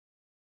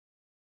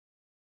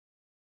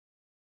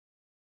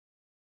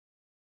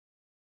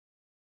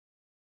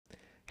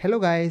Hello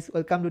guys,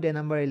 welcome to day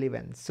number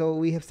 11. So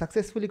we have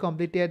successfully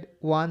completed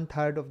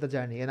 1/3 of the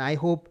journey and I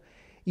hope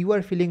you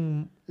are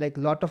feeling like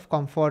lot of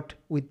comfort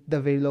with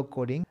the Verilog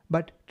coding.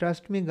 But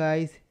trust me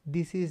guys,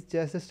 this is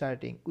just the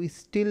starting. We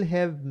still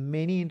have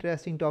many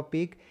interesting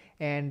topic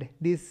and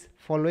this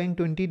following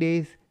 20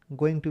 days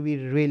going to be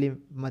really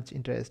much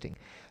interesting.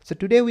 So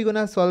today we're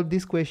gonna solve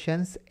these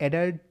questions.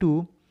 Adder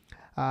 2.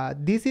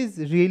 This is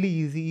really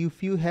easy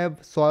if you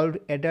have solved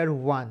adder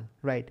 1,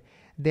 right?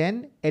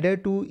 Then adder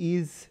 2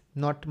 is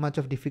not much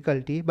of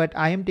difficulty, but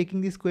I am taking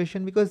this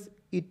question because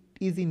it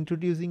is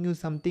introducing you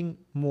something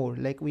more,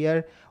 like we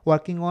are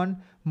working on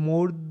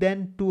more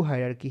than 2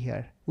 hierarchy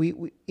here. We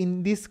in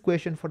this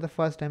question for the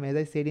first time, as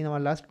I said in our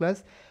last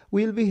class,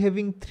 we will be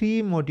having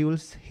 3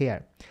 modules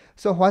here.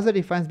 So what's the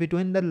difference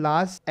between the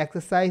last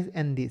exercise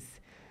and this?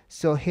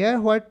 So here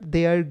what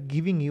they are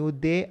giving you,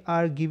 they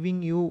are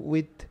giving you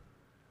with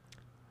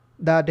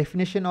the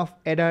definition of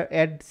adder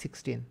add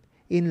 16.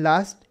 In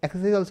last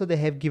exercise also they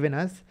have given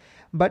us,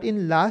 but in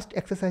last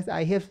exercise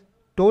I have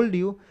told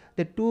you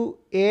that to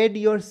add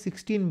your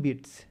 16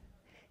 bits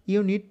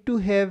you need to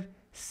have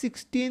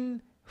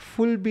 16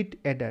 full bit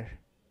adder,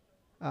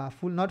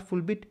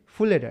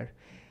 full adder,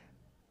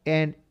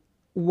 and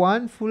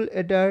one full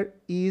adder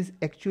is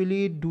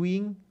actually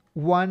doing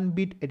 1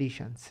 bit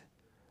additions.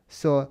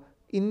 So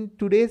in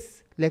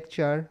today's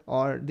lecture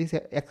or this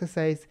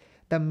exercise,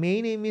 the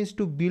main aim is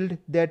to build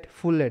that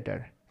full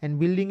adder. And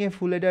building a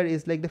full adder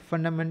is like the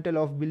fundamental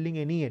of building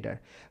any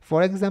adder.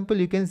 For example,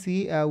 you can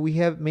see we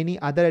have many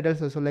other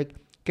adders also, like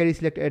carry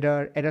select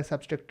adder, adder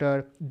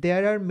subtractor.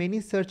 There are many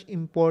such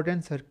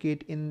important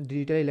circuit in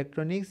digital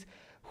electronics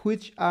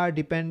which are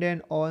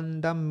dependent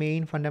on the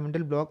main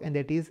fundamental block, and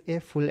that is a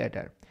full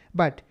adder.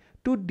 But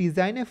to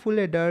design a full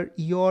adder,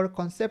 your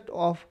concept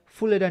of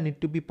full adder need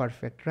to be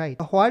perfect, right?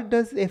 What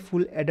does a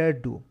full adder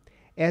do?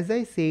 As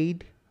I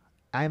said,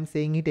 I am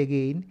saying it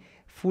again,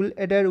 full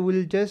adder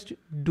will just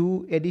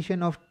do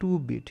addition of 2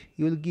 bit.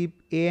 You will give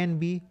A and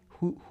B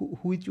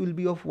which will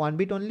be of 1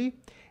 bit only,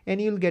 and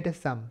you will get a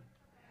sum.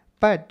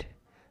 But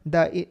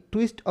the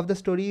twist of the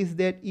story is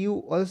that you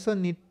also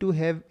need to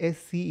have a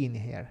C in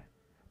here.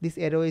 This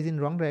arrow is in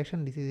wrong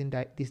direction, this is in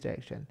this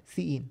direction,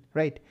 C in,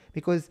 right?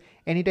 Because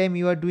anytime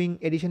you are doing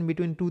addition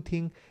between 2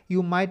 things,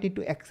 you might need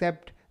to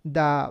accept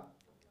the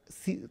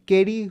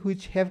carry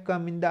which have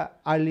come in the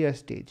earlier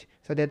stage.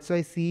 So that's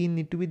why C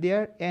need to be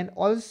there, and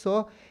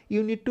also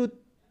you need to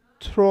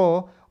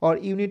throw or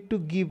you need to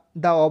give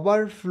the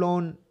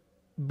overflown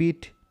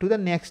bit to the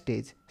next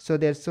stage. So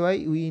that's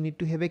why we need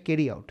to have a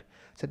carry out.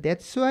 So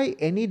that's why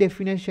any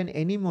definition,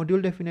 any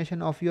module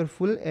definition of your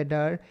full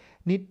adder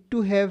need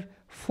to have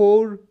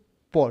 5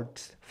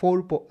 ports.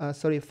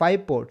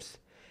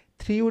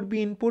 3 would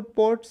be input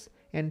ports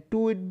and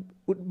 2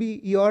 would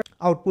be your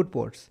output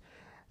ports.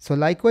 So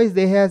likewise,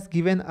 they has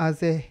given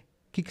us a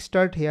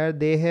kickstart here.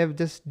 They have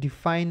just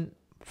defined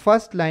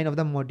first line of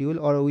the module,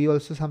 or we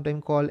also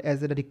sometimes call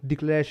as a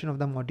declaration of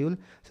the module.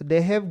 So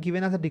they have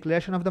given us a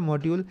declaration of the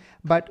module,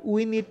 but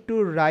we need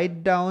to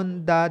write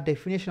down the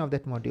definition of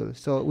that module.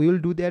 So we will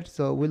do that.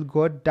 So we'll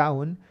go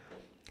down.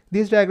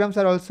 These diagrams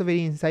are also very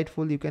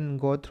insightful. You can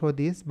go through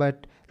this,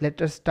 but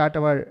let us start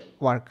our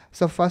work.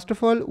 So first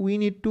of all, we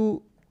need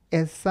to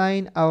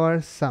assign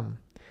our sum.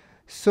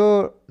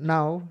 So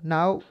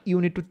now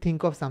you need to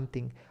think of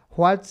something.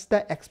 What's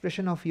the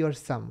expression of your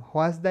sum?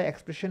 What's the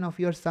expression of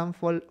your sum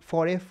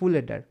for a full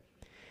adder?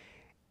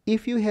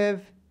 If you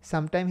have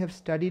sometime have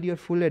studied your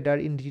full adder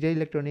in digital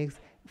electronics,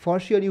 for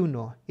sure you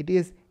know it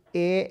is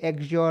A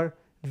XOR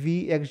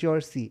V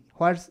XOR C.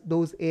 What's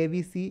those A,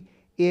 V, C?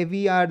 A,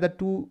 V are the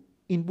 2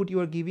 input you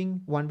are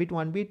giving, 1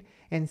 bit,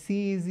 and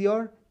C is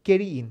your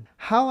carry in.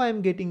 How I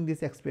am getting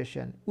this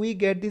expression? We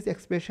get this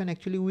expression,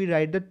 actually we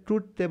write the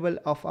truth table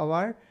of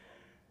our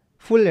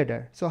full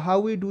adder. So how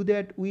we do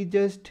that? We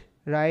just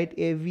write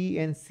A, V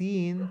and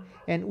C in,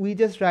 and we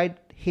just write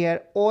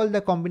here all the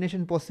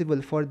combination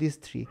possible for these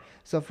 3.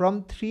 So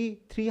from 3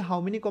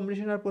 how many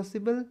combinations are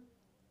possible?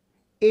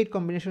 8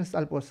 combinations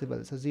are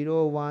possible. So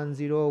 0 1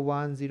 0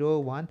 1 0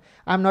 1.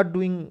 I'm not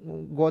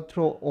go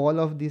through all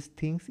of these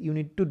things. You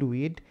need to do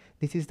it.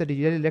 This is the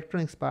digital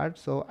electronics part,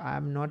 so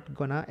I'm not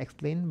gonna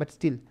explain, but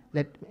still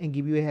let me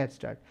give you a head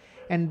start.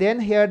 And then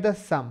here the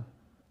sum.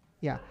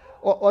 Yeah.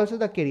 Also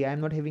the carry, I am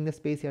not having the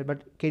space here,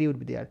 but carry would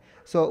be there.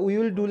 So we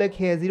will do like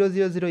here 0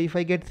 0 0. If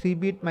I get 3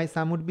 bit, my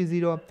sum would be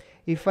 0.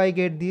 If I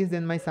get this,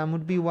 then my sum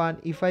would be 1.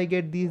 If I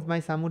get this, my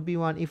sum would be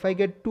 1. If I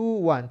get 2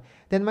 1,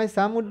 then my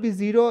sum would be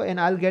 0 and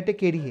I'll get a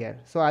carry here.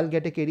 So I'll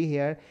get a carry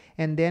here,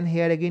 and then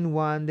here again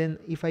 1. Then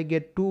if I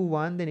get 2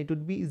 1, then it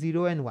would be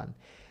 0 and 1.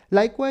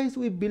 Likewise,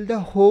 we build a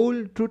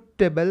whole truth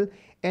table,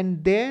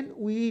 and then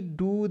we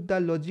do the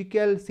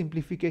logical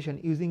simplification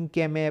using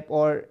K-map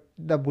or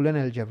the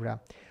Boolean algebra.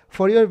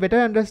 For your better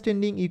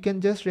understanding, you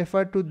can just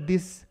refer to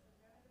these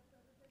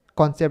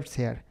concepts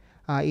here.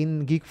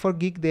 In Geek for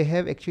Geek, they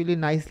have actually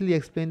nicely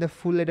explained the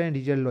full adder and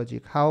digital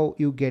logic, how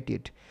you get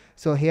it.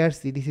 So here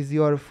see, this is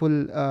your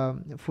full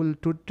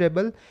truth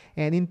table,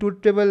 and in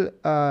truth table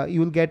you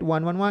will get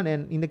 111,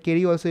 and in the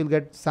carry also you'll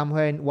get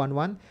somewhere in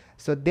 11.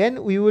 So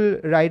then we will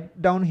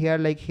write down here,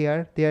 like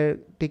here they are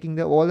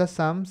taking all the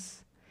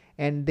sums,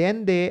 and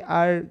then they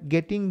are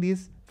getting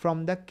this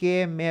from the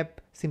K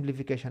map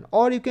simplification.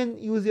 Or you can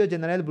use your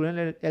general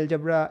Boolean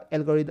algebra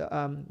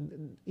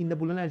algorithm. In the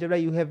Boolean algebra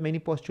you have many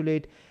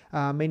postulate,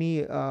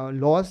 many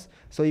laws,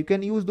 so you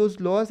can use those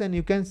laws and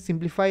you can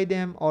simplify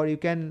them, or you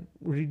can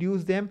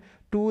reduce them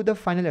to the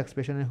final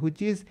expression,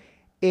 which is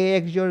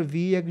A XOR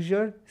V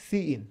XOR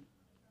C in.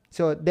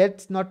 So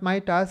that's not my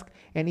task,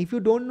 and if you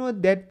don't know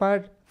that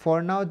part,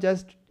 for now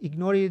just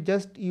ignore it.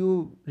 Just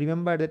you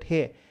remember that,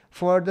 hey,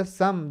 for the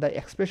sum, the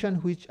expression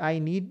which I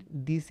need,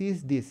 this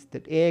is this,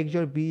 that A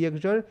XOR B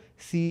XOR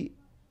C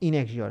in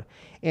XOR.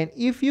 And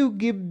if you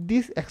give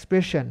this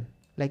expression,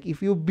 like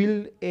if you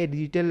build a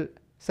digital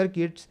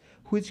circuits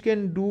which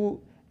can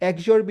do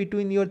XOR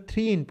between your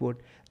 3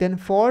 input, then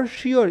for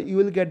sure you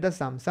will get the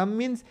sum. Sum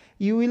means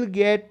you will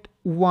get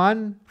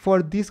 1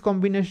 for these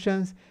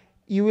combinations,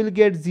 you will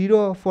get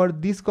 0 for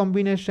these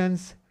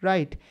combinations,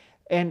 right?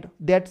 And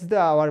that's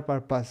our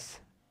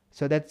purpose.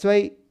 So that's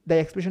why the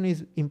expression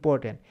is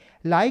important.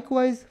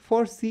 Likewise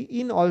for C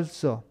in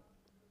also,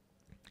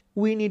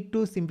 we need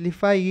to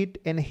simplify it,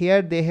 and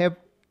here they have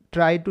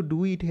tried to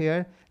do it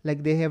here,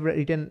 like they have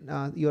written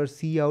your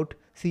C out,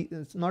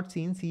 not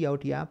C in, C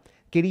out, yeah,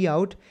 carry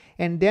out,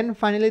 and then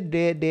finally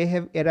they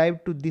have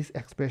arrived to this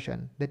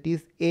expression, that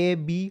is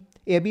AB.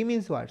 AB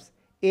means what?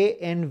 A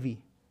and V.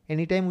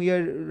 Anytime we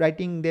are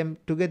writing them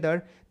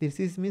together, this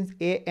is means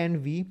A and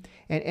V,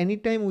 and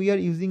anytime we are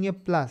using a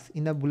plus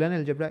in the Boolean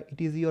algebra,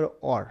 it is your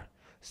OR.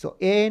 So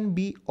A and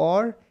B,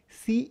 or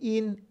C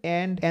in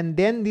and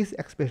then this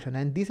expression,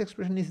 and this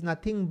expression is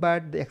nothing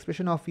but the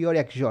expression of your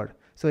XOR.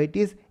 So it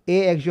is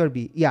A XOR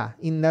B. Yeah,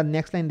 in the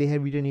next line they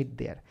have written it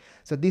there.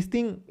 So this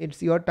thing,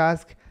 it's your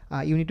task.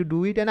 You need to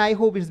do it, and I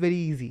hope it's very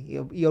easy.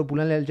 Your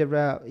Boolean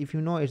algebra, if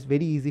you know, it's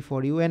very easy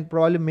for you, and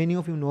probably many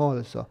of you know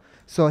also.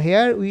 So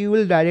here we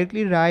will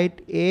directly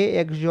write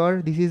A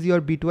XOR, this is your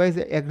bitwise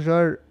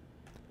XOR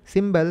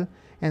symbol,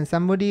 and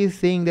somebody is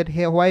saying that,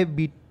 hey, why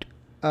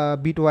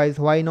bitwise,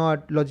 why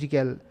not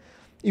logical?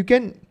 You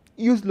can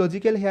use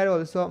logical here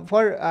also.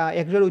 For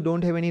XOR we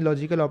don't have any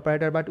logical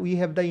operator, but we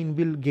have the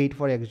inbuilt gate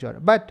for XOR.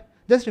 But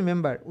just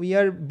remember, we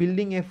are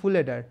building a full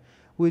adder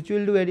which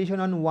will do addition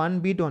on 1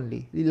 bit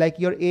only, like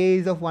your A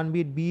is of 1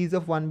 bit, B is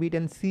of 1 bit,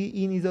 and C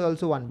in is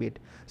also 1 bit.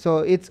 So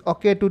it's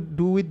okay to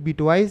do with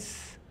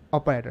bitwise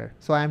operator,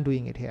 so I am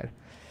doing it here.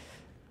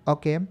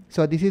 Okay,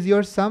 so this is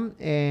your sum,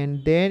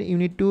 and then you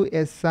need to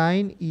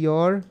assign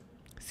your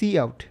C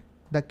out,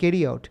 the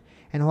carry out.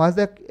 And what's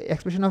the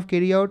expression of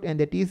carry out? And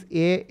that is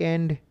A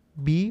and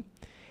B.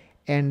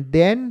 And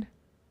then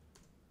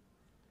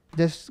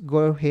just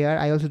go here,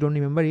 I also don't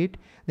remember it,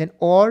 then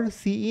OR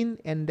C in,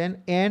 and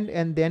then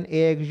and then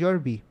A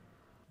XOR B.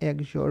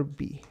 XOR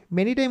B.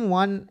 Many times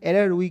one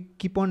error we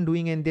keep on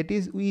doing, and that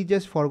is we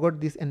just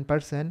forgot this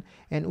n%,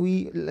 and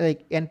we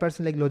like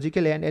n% like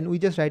logical and we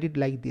just write it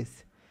like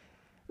this.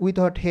 We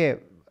thought, hey,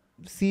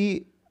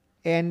 C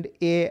and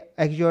A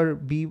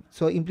XOR B,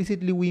 so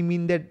implicitly we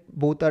mean that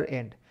both are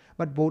AND,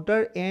 but both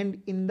are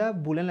AND in the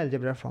Boolean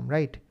algebra form,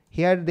 right?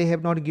 Here they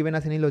have not given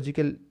us any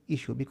logical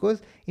issue,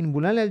 because in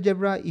Boolean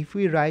algebra, if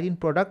we write in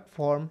product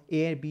form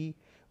A B,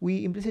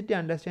 we implicitly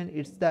understand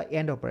it's the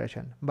AND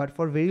operation, but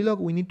for Verilog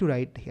we need to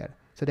write here.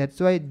 So that's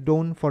why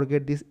don't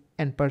forget this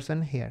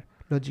n% here,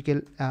 logical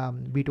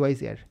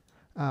bitwise here,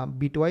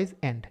 bitwise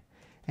AND,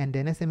 and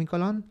then a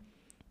semicolon.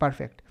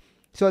 Perfect.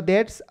 So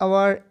that's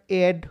our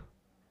add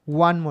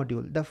one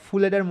module. The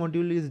full adder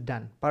module is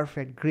done.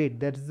 Perfect,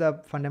 great. That's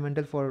the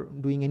fundamental for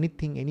doing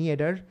anything, any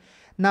adder.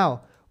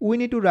 Now we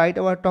need to write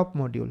our top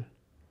module,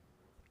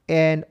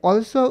 and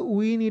also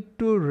we need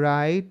to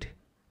write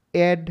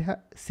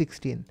add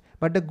 16.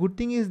 But the good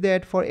thing is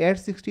that for add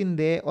 16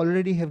 they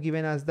already have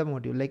given us the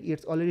module, like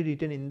it's already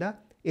written in the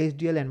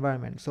HDL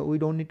environment, so we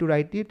don't need to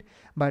write it,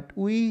 but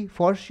we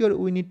for sure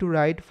we need to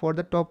write for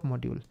the top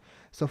module.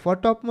 So for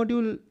top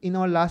module in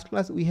our last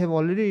class we have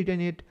already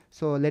written it,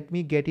 so let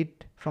me get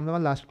it from our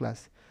last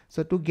class.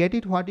 So to get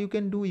it, what you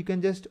can do, you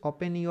can just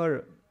open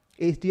your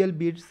HDL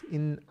bits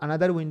in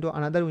another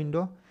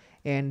window,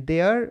 and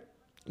there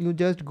you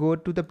just go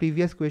to the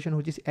previous question,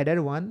 which is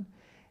adder 1,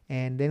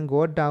 and then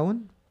go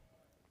down,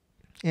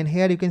 and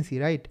here you can see,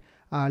 right,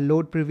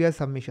 load previous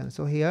submission.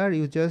 So here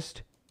you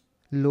just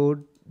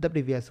load the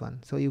previous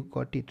one, so you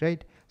got it,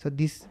 right? So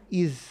this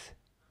is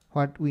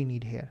what we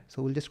need here,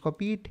 so we'll just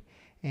copy it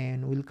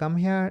and we'll come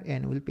here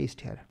and we'll paste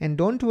here. And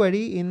don't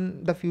worry,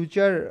 in the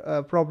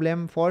future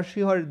problem for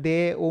sure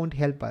they won't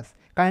help us.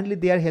 Currently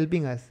they are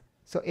helping us,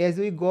 so as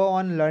we go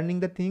on learning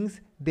the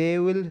things, they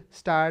will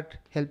start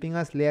helping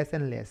us less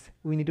and less.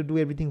 We need to do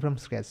everything from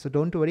scratch, so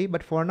don't worry,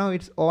 but for now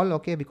it's all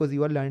okay because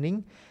you are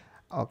learning.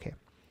 Okay,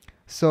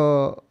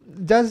 so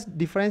just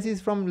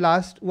differences from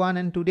last one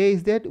and today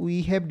is that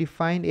we have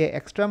defined a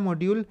extra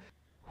module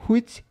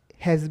which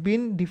has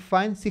been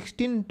defined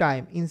 16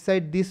 times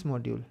inside this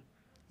module.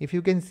 If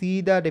you can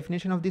see the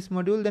definition of this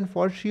module, then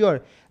for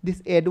sure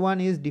this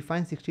add1 is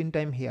defined 16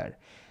 times here.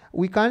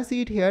 We can't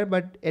see it here,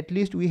 but at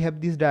least we have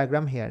this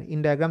diagram here.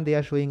 In diagram they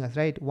are showing us,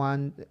 right,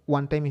 one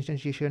time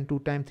instantiation, 2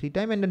 time, 3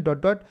 time, and then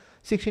dot dot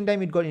 16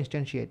 time it got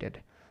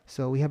instantiated.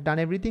 So we have done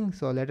everything.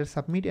 So let us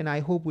submit, and I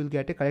hope we'll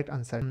get a correct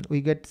answer.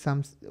 We get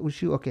some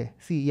issue. Okay,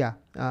 see, yeah,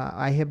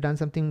 I have done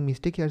something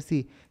mistake here.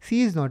 See,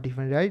 C is not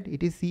different, right?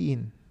 It is C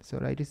in. So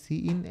write is C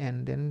in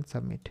and then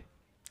submit.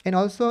 And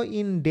also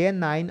in day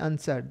 9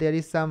 answer, there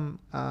is some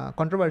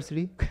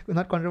controversy,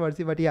 not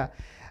controversy, but yeah,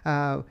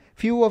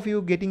 few of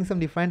you getting some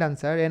different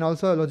answer, and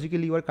also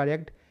logically you are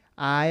correct.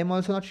 I am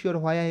also not sure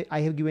why I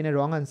have given a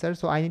wrong answer,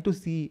 so I need to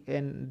see,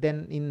 and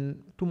then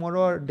in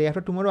tomorrow or day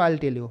after tomorrow I'll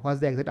tell you what's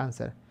the exact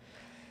answer.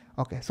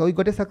 Okay, so we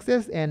got a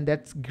success, and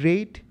that's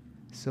great.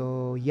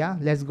 So yeah,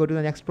 let's go to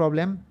the next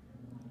problem.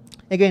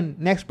 Again,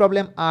 next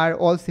problem are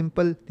all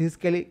simple. This is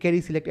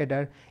carry select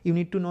adder. You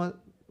need to know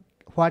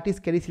what is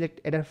carry select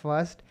adder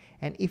first,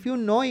 and if you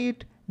know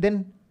it,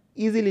 then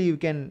easily you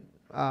can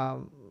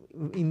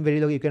in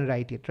Verilog you can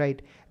write it,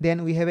 right?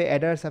 Then we have a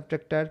adder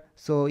subtractor,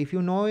 so if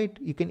you know it,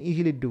 you can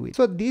easily do it.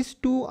 So these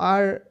two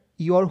are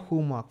your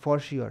homework for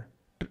sure.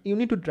 You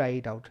need to try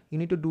it out. You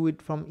need to do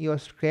it from your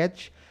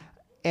scratch,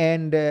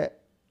 and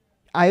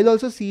I will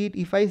also see it.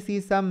 If I see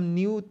some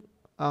new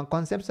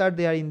concepts are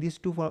there in these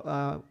two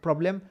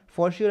problem,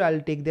 for sure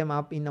I'll take them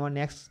up in our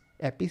next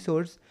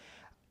episodes.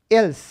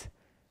 Else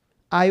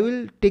I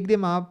will take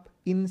them up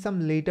in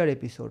some later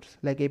episodes,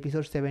 like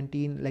episode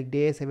 17, like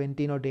day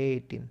 17 or day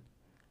 18.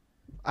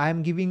 I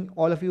am giving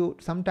all of you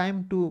some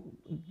time to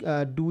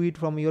do it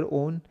from your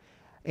own,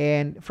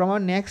 and from our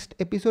next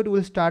episode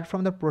we'll start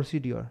from the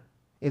procedure.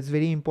 It's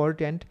very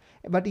important.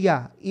 But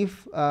yeah,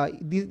 if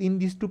in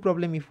these two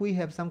problem, if we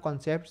have some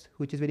concepts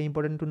which is very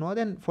important to know,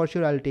 then for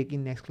sure I'll take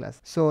in next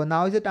class. So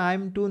now is the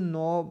time to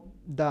know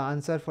the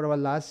answer for our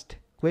last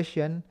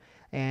question,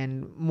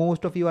 and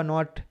most of you are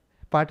not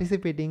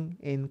participating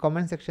in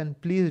comment section.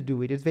 Please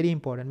do it. It's very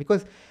important,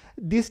 because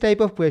this type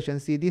of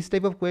questions, see, this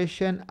type of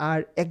question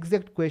are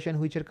exact question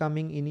which are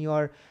coming in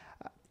your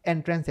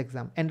entrance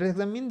exam. Entrance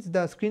exam means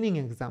the screening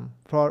exam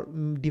for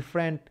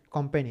different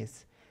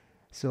companies.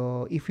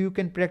 So if you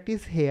can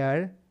practice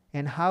here,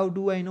 and how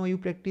do I know you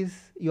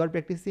practice? You are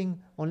practicing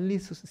only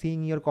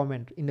seeing your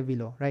comment in the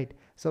below, right?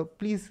 So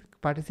please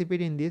participate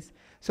in this.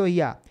 So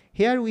yeah,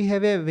 here we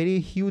have a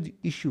very huge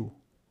issue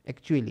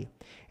actually,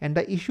 and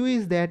the issue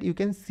is that you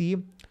can see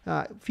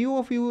few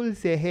of you will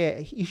say,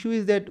 hey, issue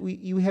is that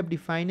you have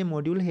defined a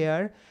module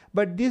here,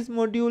 but this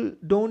module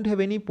don't have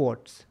any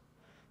ports,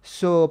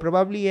 so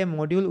probably a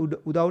module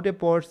without a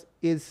ports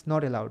is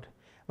not allowed.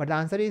 But the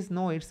answer is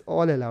no, it's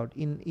all allowed.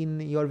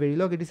 In your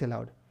Verilog it is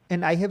allowed.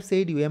 And I have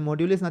said you, a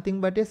module is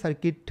nothing but a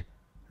circuit,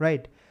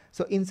 right?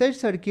 So inside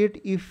circuit,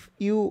 if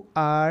you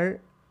are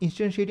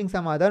instantiating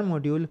some other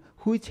module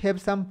which have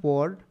some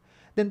port,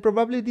 then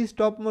probably these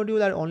top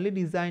module are only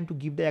designed to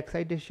give the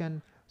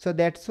excitation. So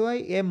that's why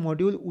a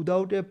module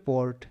without a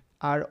port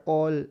are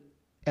all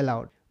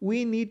allowed.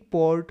 We need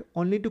port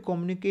only to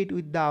communicate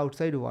with the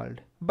outside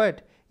world.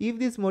 But if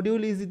this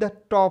module is the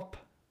top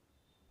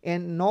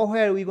and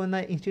nowhere we're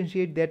gonna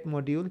instantiate that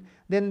module,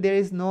 then there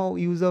is no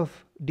use of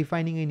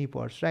defining any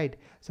ports, right?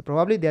 So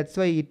probably that's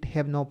why it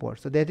have no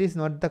ports. So that is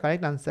not the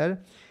correct answer.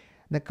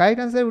 The correct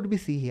answer would be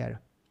C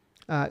here.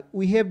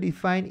 We have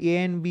defined A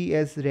and B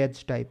as reg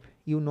type.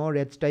 You know,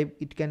 reg type,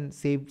 it can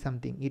save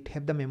something, it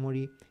have the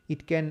memory,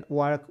 it can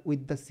work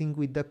with the sync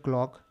with the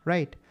clock,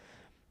 right?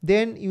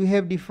 Then you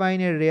have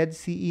defined a reg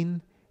C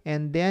in,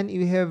 and then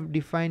you have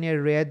defined a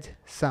reg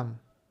sum.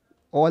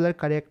 All are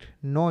correct,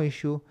 no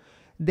issue.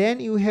 Then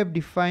you have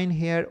defined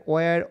here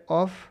wire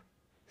of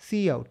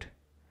C out.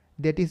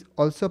 That is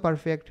also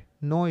perfect,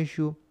 no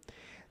issue.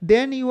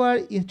 Then you are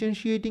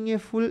instantiating a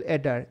full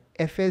adder,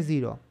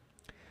 FA0.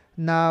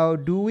 Now,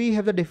 do we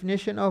have the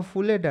definition of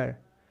full adder?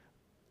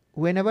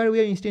 Whenever we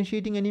are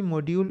instantiating any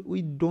module,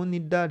 we don't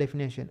need the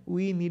definition.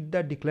 We need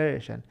the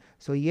declaration.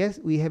 So yes,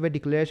 we have a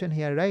declaration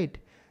here, right?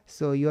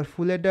 So your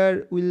full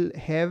adder will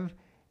have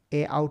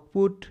a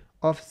output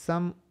of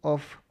sum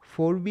of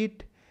 4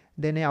 bit,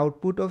 then a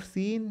output of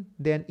C in,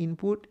 then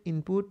input,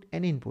 input,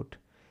 and input.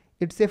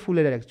 It's a full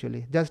adder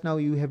actually. Just now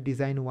you have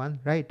designed one,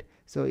 right?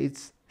 So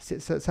it's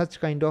such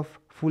kind of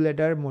full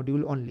adder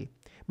module only.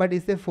 But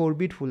it's a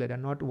 4-bit full adder,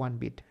 not 1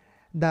 bit.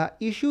 The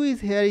issue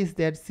is here is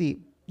that,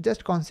 see,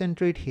 just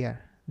concentrate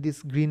here,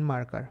 this green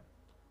marker.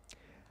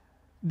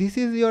 This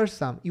is your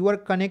sum. You are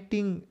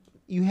connecting,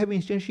 you have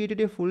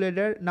instantiated a full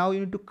adder. Now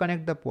you need to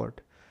connect the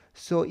port.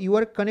 So you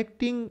are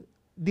connecting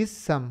this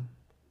sum,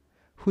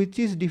 which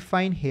is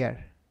defined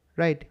here,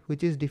 right?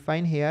 Which is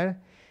defined here.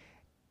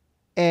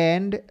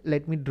 And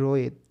let me draw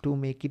it to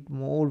make it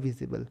more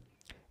visible.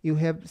 You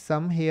have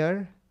sum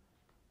here.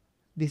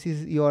 This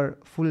is your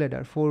full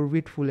adder,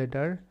 4-bit full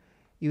adder.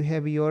 You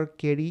have your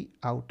carry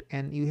out,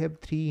 and you have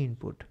 3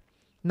 input.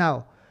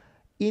 Now,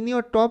 in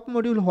your top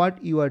module,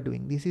 what you are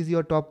doing? This is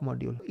your top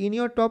module. In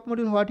your top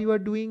module, what you are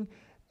doing?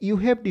 You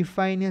have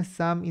defined a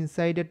sum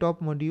inside a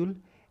top module,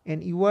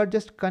 and you are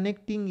just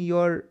connecting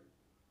your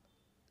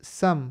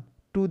sum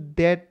to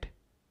that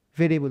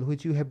variable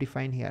which you have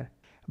defined here.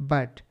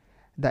 But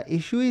the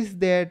issue is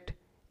that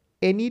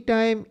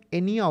anytime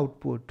any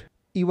output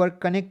you are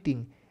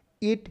connecting,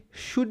 it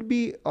should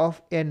be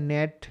of a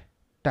net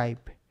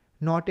type,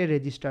 not a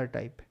register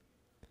type.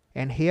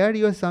 And here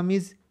your sum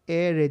is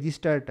a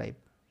register type.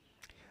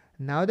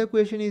 Now the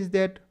question is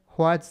that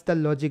what's the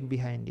logic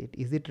behind it?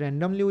 Is it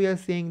randomly we are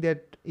saying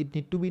that it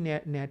need to be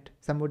net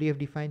somebody have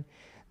defined?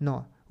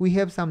 No, we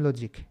have some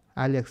logic.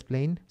 I'll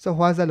explain. So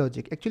what's the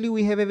logic? Actually,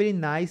 we have a very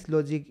nice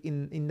logic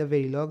in the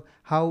Verilog,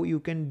 how you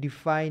can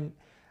define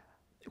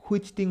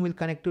which thing will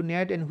connect to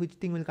net and which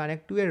thing will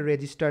connect to a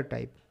register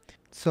type.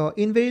 So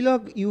in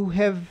Verilog you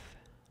have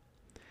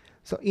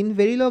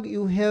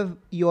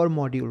your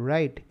module,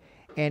 right?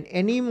 And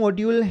any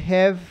module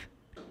have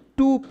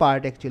two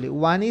part actually.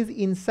 One is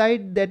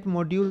inside that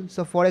module.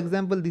 So for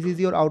example, this is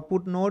your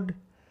output node,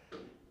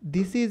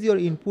 this is your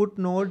input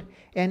node,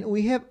 and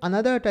we have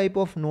another type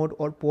of node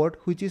or port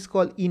which is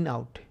called in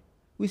out.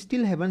 We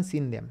still haven't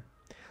seen them.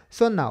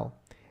 So now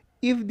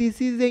if this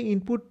is the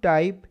input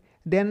type,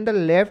 then the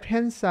left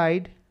hand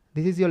side,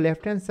 this is your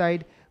left hand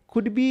side,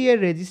 could be a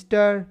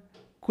register,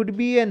 could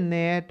be a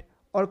net,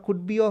 or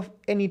could be of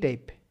any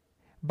type.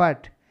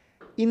 But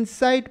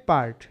inside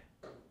part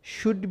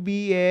should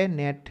be a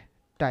net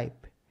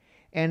type,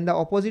 and the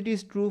opposite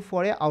is true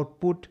for a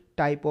output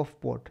type of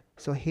port.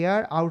 So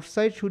here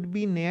outside should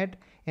be net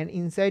and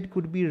inside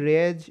could be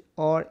reg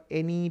or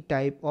any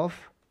type of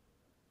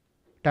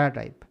data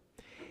type.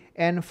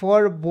 And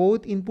for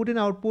both input and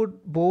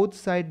output, both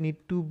sides need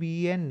to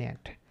be a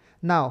net.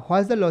 Now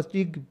what's the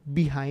logic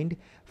behind?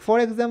 For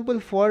example,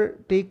 for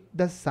take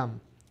the sum.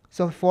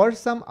 So for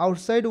sum,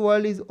 outside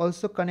world is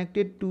also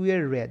connected to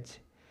a reg.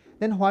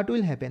 Then what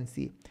will happen?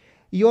 See,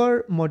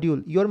 your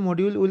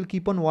module will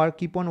keep on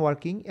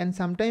working, and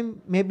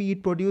sometime maybe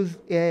it produce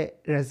a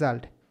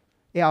result,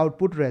 a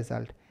output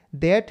result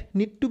that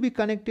need to be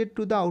connected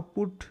to the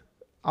output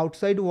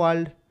outside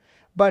world.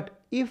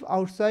 But if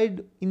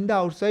in the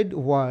outside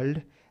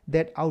world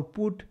that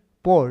output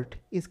port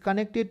is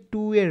connected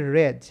to a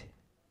reg,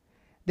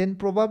 then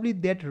probably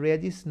that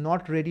reg is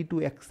not ready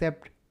to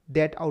accept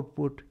that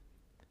output.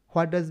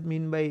 What does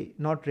mean by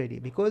not ready?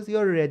 Because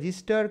your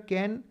register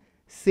can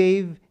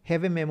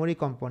have a memory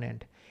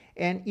component,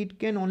 and it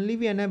can only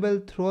be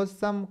enabled through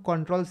some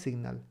control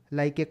signal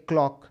like a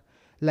clock,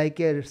 like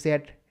a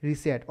set,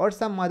 reset, or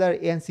some other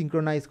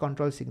asynchronous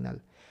control signal.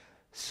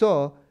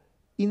 So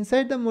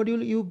inside the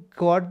module you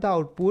got the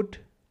output,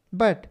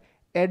 but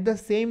at the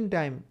same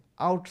time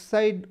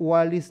outside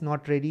world is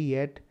not ready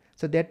yet.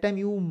 So that time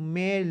you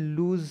may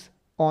lose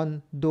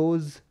on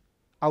those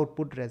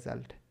output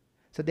result.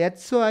 So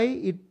that's why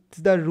it's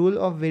the rule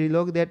of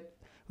Verilog that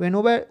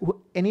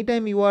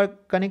anytime you are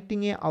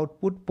connecting a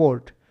output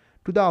port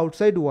to the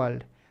outside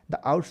world, the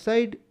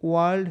outside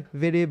world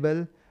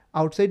variable,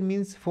 outside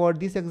means for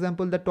this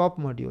example the top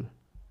module,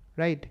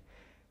 right?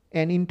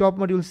 And in top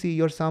module, see,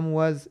 your sum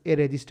was a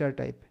register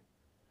type.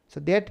 So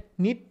that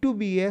need to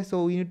be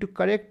so we need to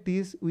correct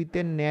this with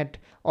a net,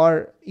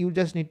 or you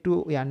just need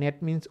to,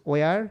 net means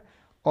where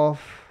of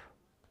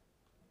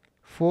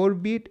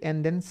 4-bit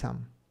and then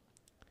sum.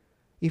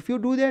 If you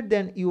do that,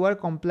 then you are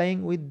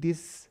complying with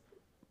this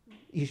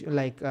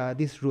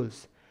these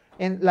rules.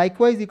 And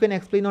likewise you can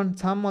explain on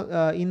some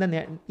in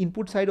the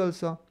input side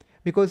also,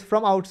 because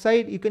from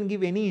outside you can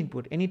give any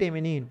input, anytime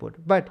any input.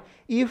 But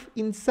if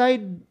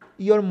inside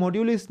your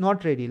module is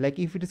not ready, like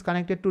if it is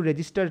connected to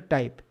register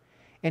type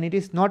and it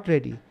is not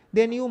ready,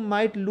 then you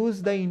might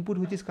lose the input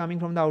which is coming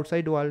from the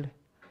outside world.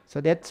 So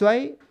that's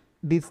why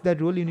this is the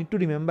rule, you need to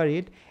remember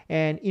it.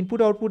 And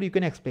input output you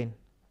can explain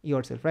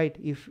yourself, right?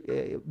 If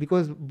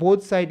because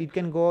both side, it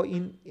can go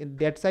in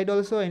that side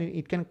also and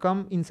it can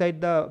come inside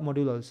the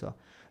module also.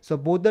 So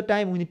both the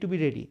time we need to be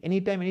ready.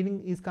 Anytime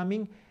anything is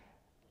coming,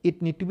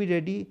 it need to be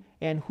ready.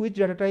 And which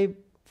data type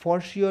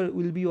for sure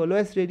will be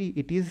always ready?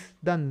 It is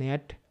the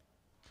net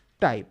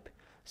type.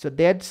 So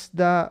that's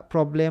the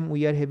problem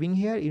we are having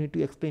here. You need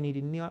to explain it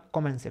in your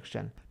comment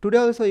section. Today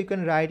also you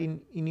can write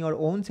in your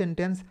own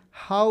sentence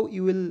how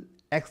you will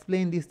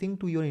explain this thing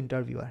to your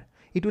interviewer.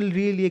 It will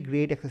really a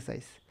great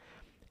exercise.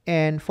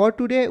 And for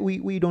today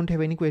we don't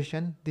have any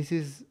question. This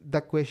is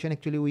the question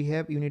actually we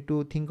have. You need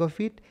to think of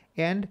it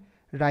and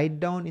write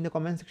down in the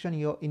comment section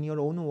in your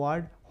own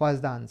word what's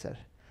the answer.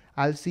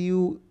 I'll see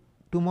you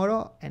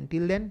tomorrow.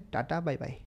 Until then, tata, bye bye.